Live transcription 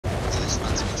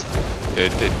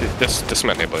This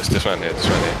man here, boys. This man here.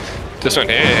 This one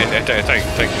here.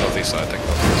 Take northeast side. Take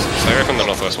northeast. Stay away from the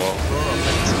northwest wall.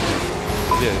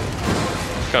 Yeah.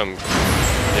 Come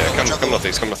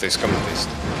northeast. Come northeast.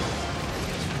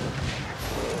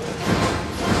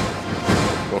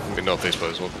 Walk me northeast,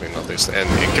 boys. Walk me northeast. And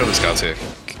kill the scouts here.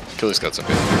 Kill the scouts up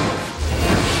here.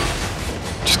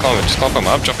 Just climb them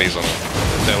up. Drop these on them.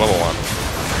 They're level 1.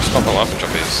 Just climb them up and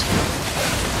drop these.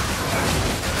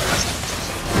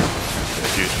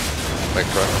 Huge. Thanks,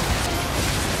 bro.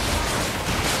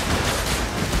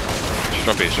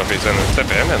 Drop these, and then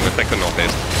step in, and then take the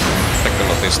northeast.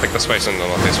 Take the space in the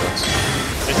northeast ones.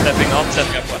 They're stepping up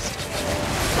west.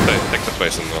 Take the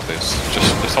space in the northeast.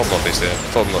 Just hold northeast there.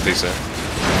 Hold northeast there.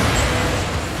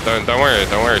 Don't worry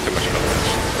too much about that.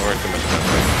 Don't worry too much about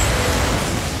that.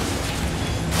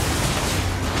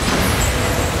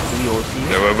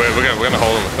 Yeah, we're gonna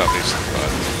hold them with southeast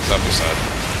side.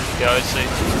 Yeah, I see.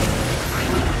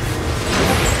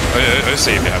 I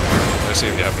see if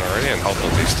you haven't already, and hold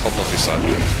northeast side.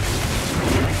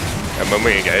 And when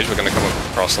we engage, we're going to come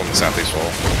across on the southeast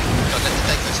wall.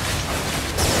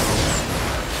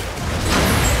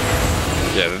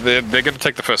 Yeah, they're going to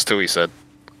take the first 2, he said.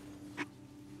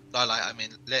 No, like, I mean,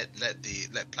 let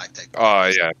Black take. Oh,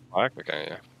 yeah, Black? Okay,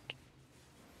 yeah.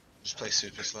 Just play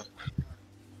super slow.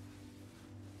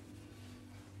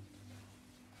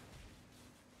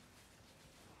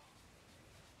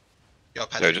 Yeah,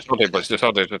 just hold here, boys. Just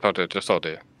hold here, boys. Just hold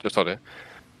here.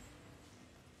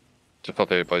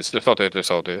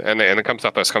 And then come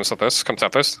southwest, boys.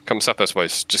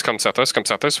 Just come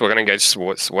southwest. We're gonna engage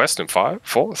west in 5,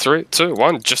 4, 3, 2,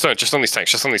 1. Just on these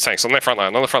tanks. On their front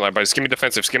line, boys. Give me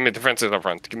defensive up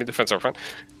front.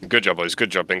 Good job, boys.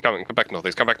 Good job. Then come back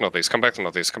northeast. Come back northeast.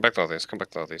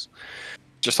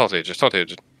 Just hold here,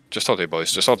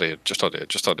 boys. Just hold here. Just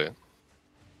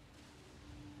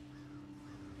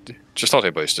hold here,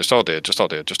 boys. Just hold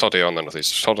here on the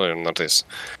northeast.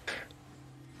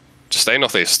 Just stay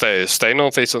northeast. Stay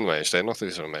northeast of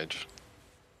the mage.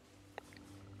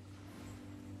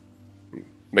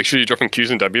 Make sure you're dropping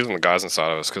Qs and Ws on the guys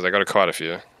inside of us, because they got quite a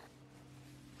few.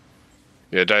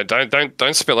 Yeah,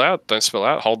 don't spill out.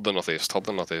 Hold the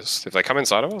northeast. If they come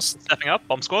inside of us, stepping up,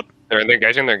 bomb squad. They're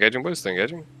engaging, boys. They're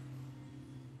engaging.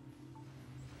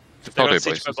 Just hold here,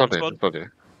 boys. Just hold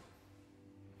here.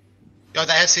 Yo,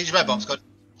 they have siege by bomb squad.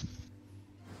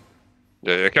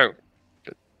 Yeah, okay.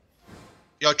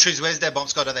 Yo, Trees, where's their bomb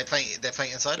squad? Are they playing? They're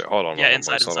playing inside. Yeah, hold on. Yeah,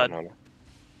 inside. Hold on.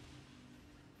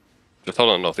 Just hold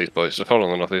on northeast, boys. Just hold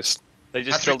on the northeast. They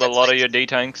just killed a lot of your D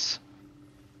tanks.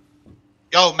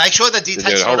 Yo, make sure the D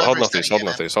tanks. Yeah, hold northeast.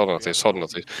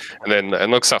 And then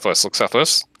look southwest.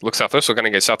 We're gonna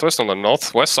get southwest on the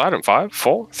northwest side in 5,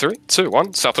 4, 3, 2,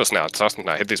 1. Southwest now.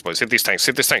 Hit these boys. Hit these tanks.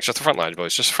 Just the front line,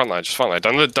 boys. Just front line.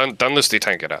 Don't lose the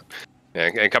tank. Get out.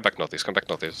 Yeah, and come back northeast. Come back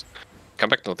northeast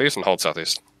and hold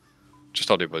southeast. Just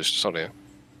hold here, boys. Just hold here.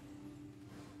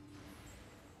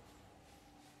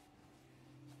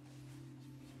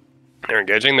 They're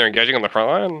engaging on the front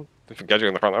line. They're engaging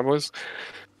on the front line, boys.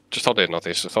 Just hold here,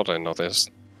 northeast. Just hold here.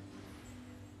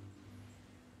 Boys.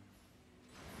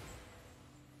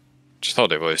 Just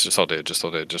hold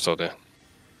here.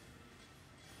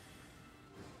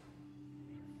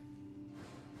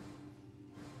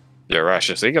 Yeah, Rash,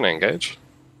 is he gonna engage?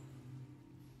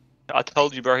 I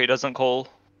told you, bro, he doesn't call.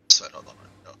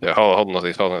 Yeah, hold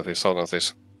northeast. Do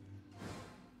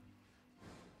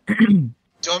you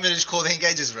want me to just call the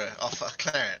engagers, bro? Oh, fuck,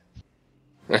 clear it.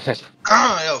 Yo,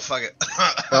 fuck it.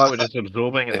 Oh, we're just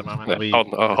absorbing at the moment. Yeah,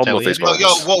 hold northeast, boys.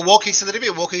 Yo, walk east a little bit.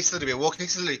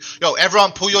 Yo,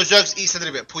 everyone, pull your jugs east a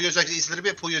little bit.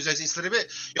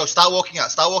 Yo, start walking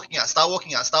out. Yo,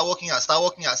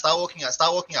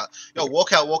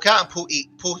 walk out and pull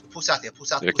south here. Pull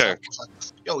south.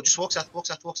 Yo, just walk south.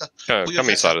 Come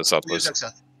inside and south, please.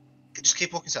 Just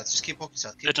keep walking south.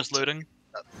 They're just looting.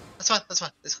 That's fine.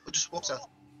 Just walk south.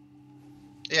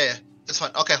 Yeah. That's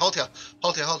fine. Okay, hold here.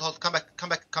 Come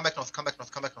back north.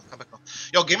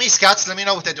 Yo, give me scouts. Let me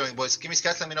know what they're doing, boys. Come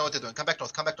back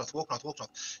north. Walk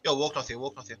north. Yo, walk north here.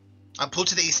 And pull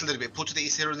to the east a little bit.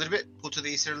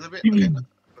 Okay.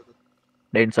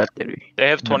 They're inside theory. They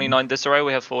have 29 disarray.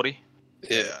 We have 40.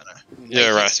 Yeah, I know. Yeah,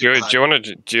 right. Do you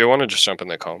want to just jump in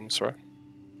their comms, right?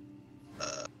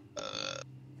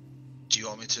 Do you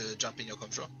want me to jump in your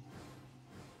comms,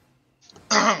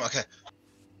 Okay.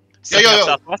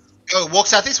 Yo, walk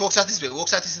southeast. Alright, I'm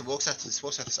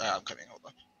coming. Hold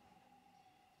on.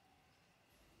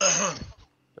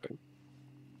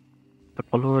 The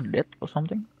follower death or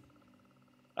something?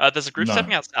 There's a group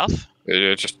stepping out south. Yeah,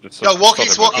 Yo, walk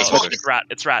east. It's rat.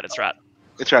 It's rat.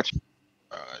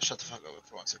 Shut the fuck up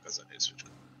for 1 second, because I need to switch.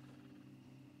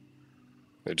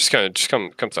 Yeah, just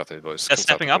come south here, boys. They're Come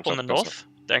stepping south, up come on the south, come north. south.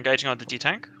 They're engaging on the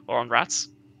D-tank or on rats.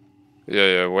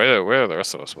 Yeah, where are the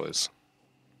rest of us, boys?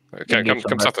 Okay, Engage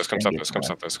come on south rats, us, come engage south us, on come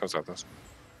south us, come south us.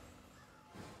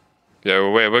 Yeah,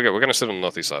 we're gonna sit on the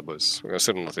northeast side, boys. We're gonna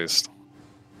sit on the northeast.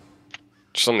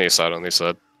 Just on the east side, on the east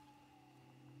side.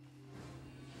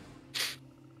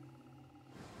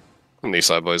 On the east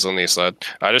side, boys, on the east side.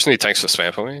 I just need tanks to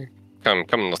spam for me. Come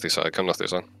northeast side, come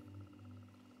northeast side.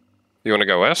 You wanna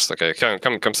go west? Okay, come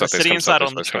southeast, sitting come inside southeast,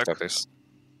 on the boys, come choke. southeast.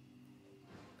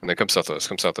 And then come southwest,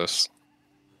 come southwest.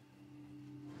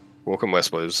 Walk 'em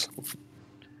west, boys.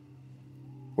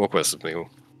 Walk west with me.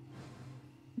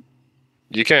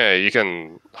 You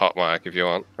can hot mic if you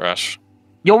want, Rash.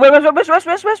 Yo, west. Yeah,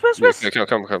 come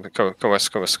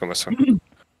west, come west.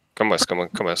 Come west, come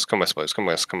west, boys,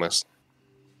 come west.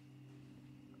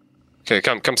 Okay,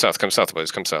 come south,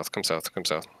 boys, come south.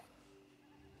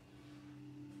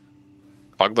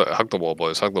 Hug the wall,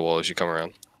 boys, hug the wall as you come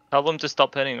around. Tell them to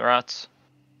stop hitting rats.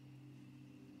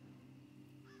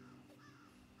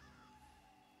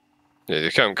 Yeah,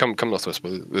 you come northwest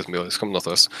with me, boys, come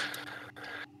northwest.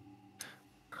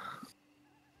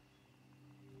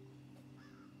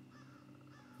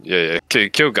 Yeah,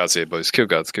 kill guards here, boys, kill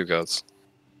guards here, boys.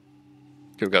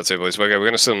 We're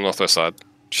gonna sit on the northwest side.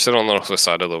 Just sit on the northwest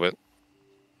side a little bit.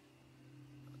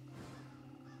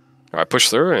 Alright, push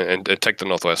through and take the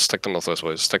northwest. Take the northwest,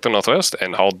 boys. Take the northwest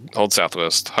and hold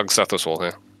southwest. Hug southwest wall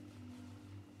here.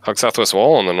 Hug southwest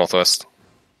wall on the northwest.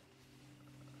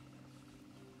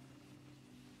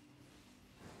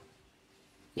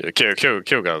 Yeah, kill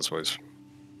guards, boys.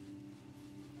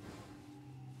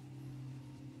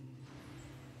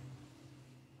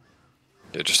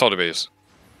 Yeah, just hold the base.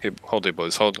 Hold it,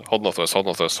 boys. Hold northwest.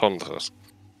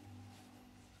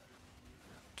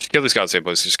 Just kill these guards here,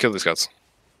 boys. Just kill these guards.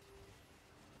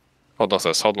 Hold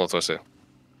northwest here.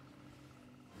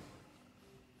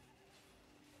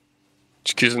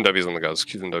 Just Q's and W's on the guards.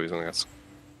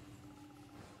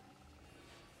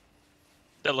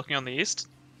 They're looking on the east.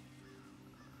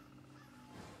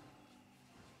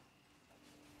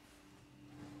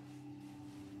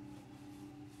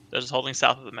 They're just holding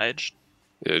south of the mage.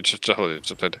 Yeah, just hold it.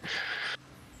 Just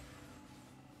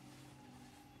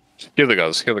kill the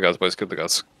guards, boys. Kill the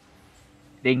guards.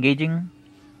 They're engaging.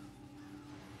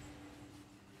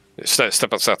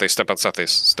 Step out southeast. Hold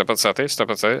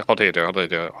here,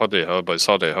 boys.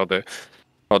 Hold here.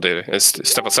 And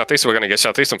step out southeast. We're gonna get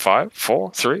southeast in 5,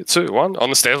 4, 3, 2, 1. On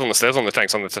the stairs, on the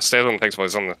tanks,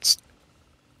 boys. And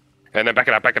then back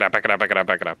it up.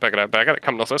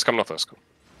 Come northwest. Come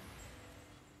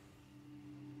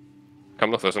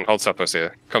northwest and hold southwest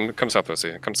here. Come southwest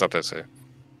here.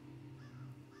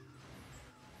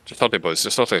 Just hold it, boys.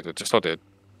 Just hold it.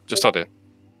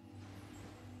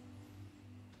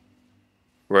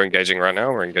 We're engaging right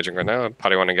now.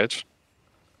 Party one engage.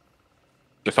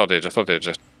 Just hold it,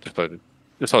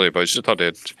 boys. Get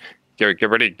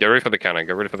ready for the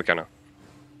counter.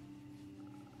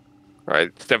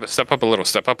 Alright, step up a little.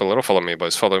 Follow me,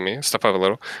 boys. Step up a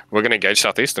little. We're gonna engage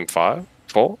southeast in 5,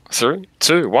 4, 3,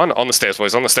 2, 1. On the stairs,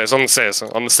 boys. On the stairs, boys. Hit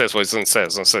him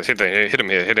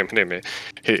here. Hit him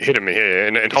here.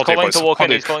 And hold it, boys. Walk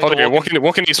in east,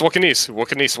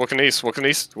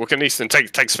 and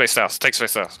take space south. Take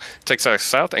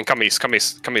south and come east. Okay,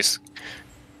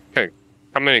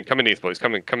 come in east, boys.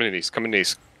 Come in east.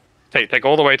 Take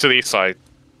all the way to the east side.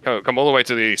 Come all the way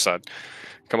to the east side.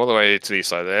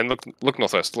 And look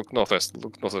northwest.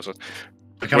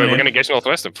 We're gonna get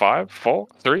northwest in 5, 4,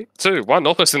 3, 2, 1.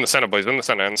 Northwest in the center, boys. In the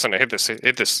center. Hit this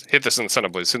in the center,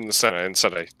 boys. In the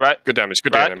center. Right. Good damage.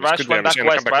 Rash went back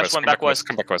west.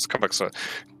 Come back west. Come back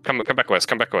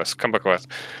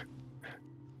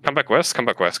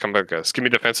west. Give me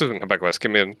defensive and come back west.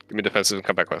 Give me defensive and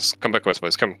come back west. Come back west,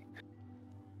 boys. Come.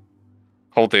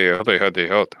 Hold here,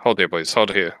 boys. Hold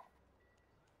here.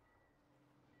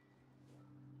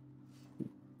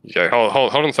 Yeah, hold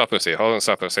on southwest here.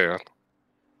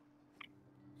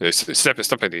 Yeah, step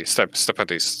in east. Take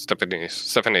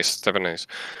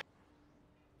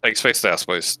space south,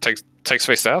 boys. Take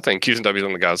space south and Q's and W's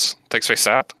on the guards. Take space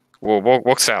south.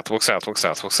 Walk south, boys. South.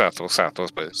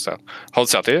 Hold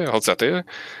south here.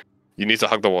 You need to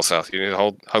hug the wall south.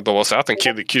 Hug the wall south and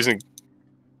kill the Q's and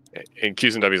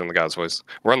W's on the guards, boys.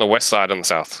 We're on the west side on the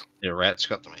south. Yeah, rats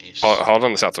got them east. Hold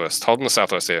on the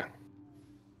southwest. Here.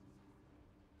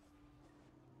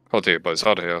 Hold here, boys.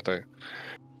 Hold here.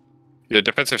 Yeah,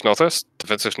 defensive northwest.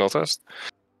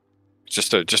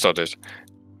 Just hold it.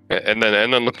 And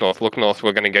then look north. Look north.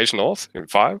 We're gonna engage north in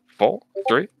 5, 4,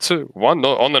 3, 2, 1.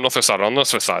 No, on the northwest side. On the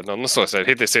northwest side. On the northwest side.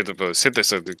 Hit this. Hit this. Hit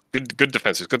this. Good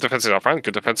defensive. Good defensive up front.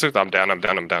 Good defensive. I'm down. I'm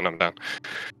down. I'm down. I'm down.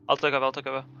 I'll take over. I'll take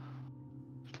over.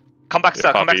 Come back Yeah,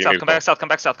 south. Come Poppy, back you south. need Come back south. Come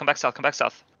back south. Come back south. Come back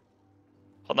south.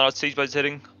 Hold on. Siege boys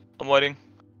hitting. I'm waiting.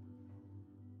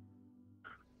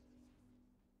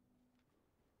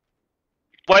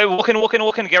 Wait, walk in.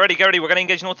 Get ready. We're gonna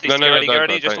engage northeast. No, Get ready. don't,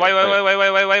 Just don't,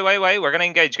 wait. wait. We're gonna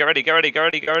engage. Get ready.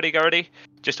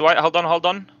 Just wait. Hold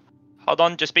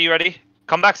on. Just be ready.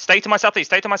 Come back. Stay to my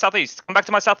southeast. Come back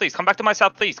to my southeast.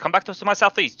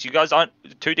 You guys aren't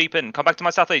too deep in. Come back to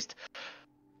my southeast.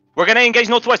 We're gonna engage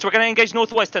northwest.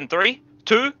 In 3,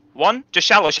 2, 1. Just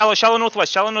shallow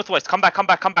northwest. Come back. I'm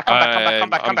dead, bro. I'm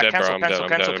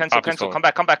Cancel. dead. Come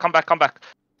back.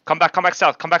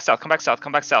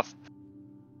 Come back south.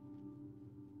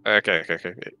 Okay.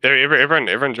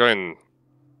 Everyone join.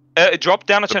 Drop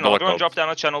down a The channel. bullet Everyone clubs. drop down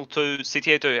a channel to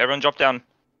CTA2. Everyone drop down.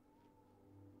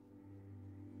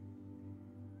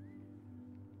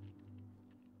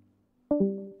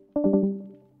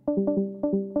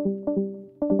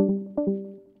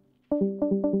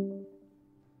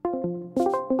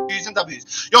 Qs and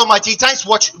Ws. Yo, my D-tanks,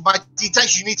 watch. My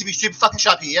D-tanks, you need to be super fucking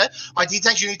sharp here, yeah? My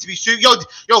D-tanks, you need to be super...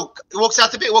 Yo, walks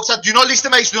out a bit, Do not list the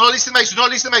mage. Yo,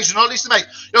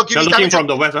 give They're me looking damage. from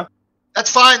the west, huh?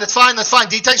 That's fine.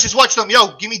 D-tanks, just watch them.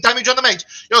 Yo, give me damage on the mage.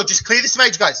 Yo, just clear this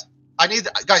mage, guys.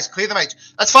 Guys, clear the mage.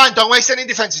 That's fine. Don't waste any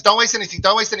defenses. Don't waste anything.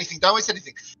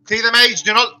 Clear the mage.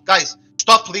 Do not... Guys,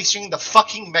 stop leashing the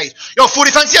fucking mage. Yo, full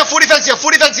defense here. That's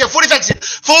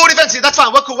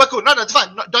fine. We're cool. No, that's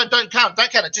fine. No, don't count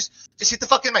it. Just hit the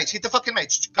fucking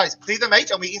mage. Guys, clear the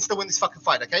mage and we insta-win this fucking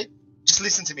fight, okay? Just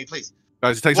listen to me, please.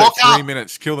 Guys, it takes Walk like 3 up.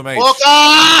 minutes. Kill the mage. Walk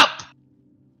up!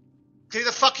 Clear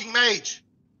the fucking mage.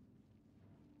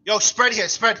 Yo, spread here,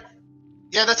 spread.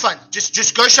 Yeah, that's fine.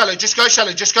 Just go shallow,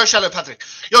 Patrick.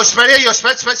 Yo, spread here,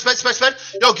 spread.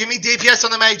 Yo, give me DPS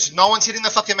on the mage. No one's hitting the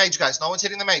fucking mage, guys. Come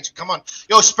on.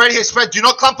 Yo, spread here, spread. Do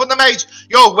not clump on the mage.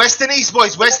 Yo, west and east,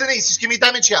 boys. Just give me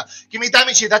damage here.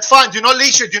 That's fine. Do not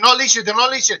leash it.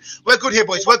 We're good here,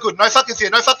 boys. We're good. No fucking fear.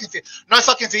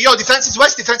 Yo, defense is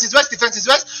west.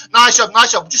 Nice job.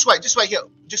 Just wait here.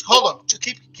 Just hold on. Just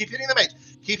keep hitting the mage.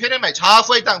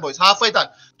 Halfway done, boys. Halfway done.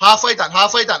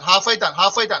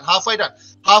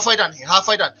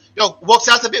 Yo, walks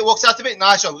out a bit.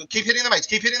 Nice job. Keep hitting the mage.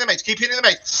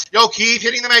 Yo, keep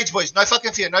hitting the mage, boys. No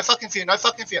fucking fear.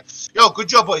 Yo, good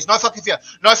job, boys. No fucking fear.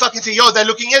 Yo, they're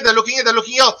looking here.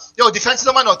 Yo, defense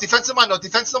no man. Yo,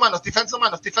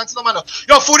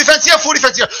 full defense here.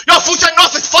 Yo, full send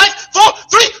north. It's 5, 4,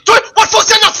 3, 2, 1. Full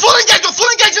send north. Full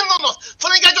engage on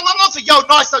the north. Yo,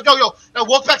 nice. Yo. Now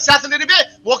walk back south a little bit.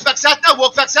 Walk back south.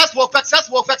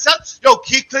 Yo,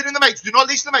 keep clearing the mage. Do not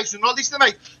leash the mage.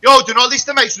 Yo, do not leash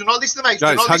the mage.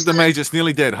 Guys, hug the mage. It's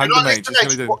nearly dead. Hug the mage. It's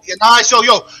nearly dead. Yeah, nice. Yo,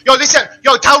 listen.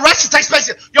 Yo, tell Rex to take space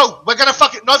here. Yo, we're gonna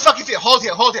no fucking fear. Hold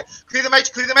here. Clear the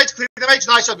mage.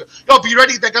 Nice job. Yo, be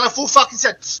ready. They're gonna full fucking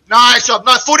set. Nice job.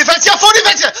 Nice. Full defense here.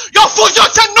 Yo, full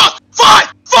shot. Send north.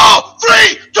 5, 4,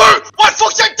 3, 2, 1.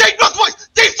 Full send. Take north, boys.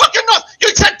 Take fucking north. You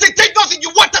said take north and you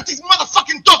want that these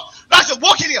motherfucking dogs. Nice job.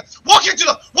 Walk in here. Walk into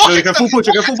them. You can full push.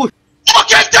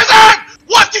 Walk into them.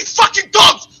 Watch these fucking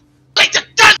dogs. Like the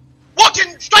gun. Walk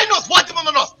in straight north. Wipe them on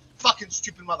the north. Fucking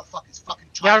stupid motherfuckers. Fucking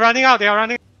Chinese. They are running out. Yo,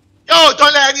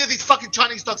 don't let any of these fucking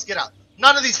Chinese dogs get out.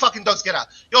 None of these fucking dogs get out.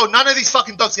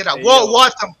 Whoa,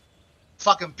 wipe them.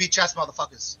 Fucking bitch ass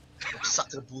motherfuckers. Suck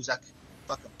to the Buzak.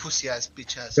 Fucking pussy ass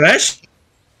bitch ass. Flash?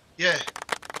 Yeah.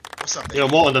 What's up, Yeah,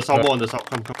 baby? more on the south.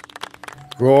 Come.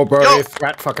 Bro, Yo. if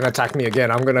Rat fucking attack me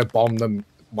again, I'm gonna bomb them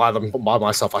by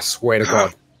myself, I swear to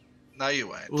God. No, you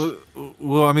won't.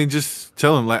 Well, I mean, just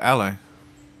tell him, like, ally.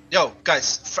 Yo,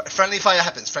 guys, friendly fire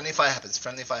happens, okay?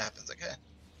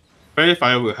 Friendly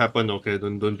fire will happen, okay?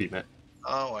 Don't be mad.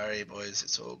 Don't worry, boys.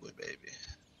 It's all good, baby.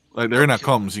 Like, they're in our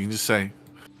comms. You can just say,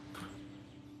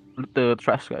 Loot the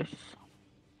trash, guys.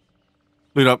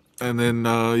 lead up, and then,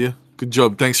 yeah. Good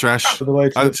job. Thanks, Rash. By the way,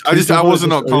 I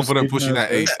wasn't not confident pushing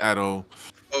that ace at all.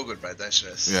 All good, bro. Don't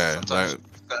stress. Yeah,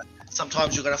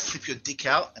 Sometimes you gotta flip your dick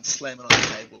out and slam it on the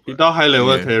table, bro. Without high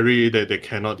level Yeah. Terry, they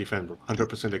cannot defend, bro.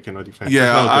 100% they cannot defend.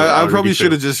 Yeah, That's how I really probably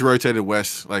should have fail. just rotated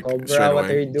west, like, Cobra, straight what are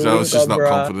away. you So I was doing, just not Cobra?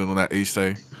 confident on that east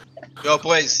day. Yo,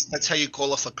 boys, that's how you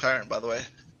call off a Clarence, by the way.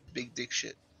 Big dick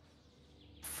shit.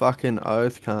 Fucking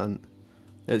oath, cunt.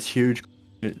 That's huge.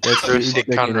 That's You're a sick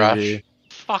cunt, Rash.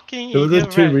 There were the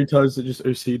two retards that just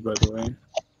OC'd, by the way.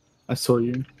 I saw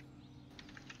you.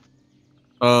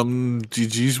 Do you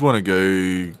just want to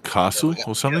go castle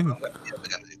or something?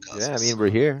 Yeah, I mean, we're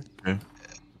here. Okay.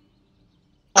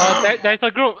 There's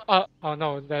a group. Oh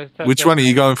no, Which one are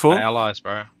you going for? Allies,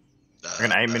 bro. We're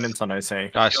gonna 8 minutes on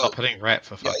OC. Guys, stop hitting rat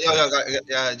for fuck's sake.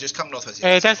 Yeah, just come northwest.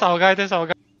 Hey, that's our guy. That's our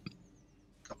guy.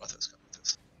 Come northwest.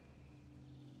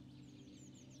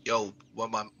 Yo,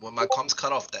 when my comms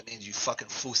cut off, that means you fucking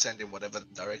full send in whatever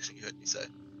direction you heard me say.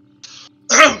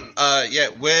 Yeah,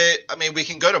 we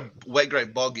can go to Wet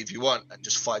Great Bog if you want and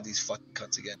just fight these fucking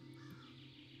cunts again.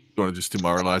 You want to just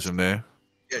demoralize them there?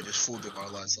 Yeah, just full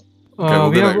demoralize them. Okay, we'll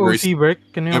we go have back, OC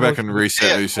break. Can you go back and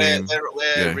reset OC.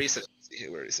 We're resetting.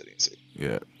 We're resetting.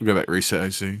 Yeah, we'll go back reset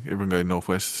OC. Everyone go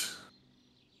northwest.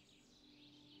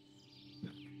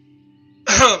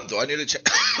 Do I need to change?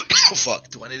 Fuck.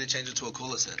 Do I need to change it to a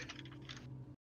cooler set?